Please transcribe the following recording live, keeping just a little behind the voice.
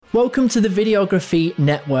Welcome to the Videography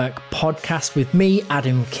Network podcast with me,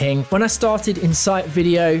 Adam King. When I started Incite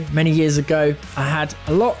Video many years ago, I had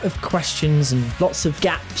a lot of questions and lots of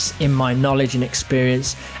gaps in my knowledge and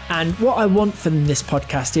experience. And what I want from this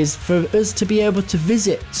podcast is for us to be able to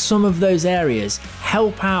visit some of those areas,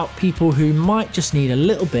 help out people who might just need a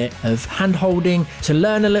little bit of hand-holding, to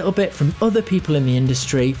learn a little bit from other people in the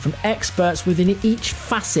industry, from experts within each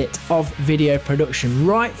facet of video production,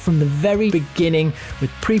 right from the very beginning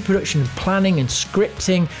with pre-production and planning and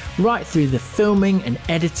scripting, right through the filming and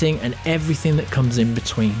editing and everything that comes in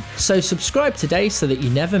between. So subscribe today so that you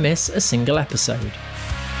never miss a single episode.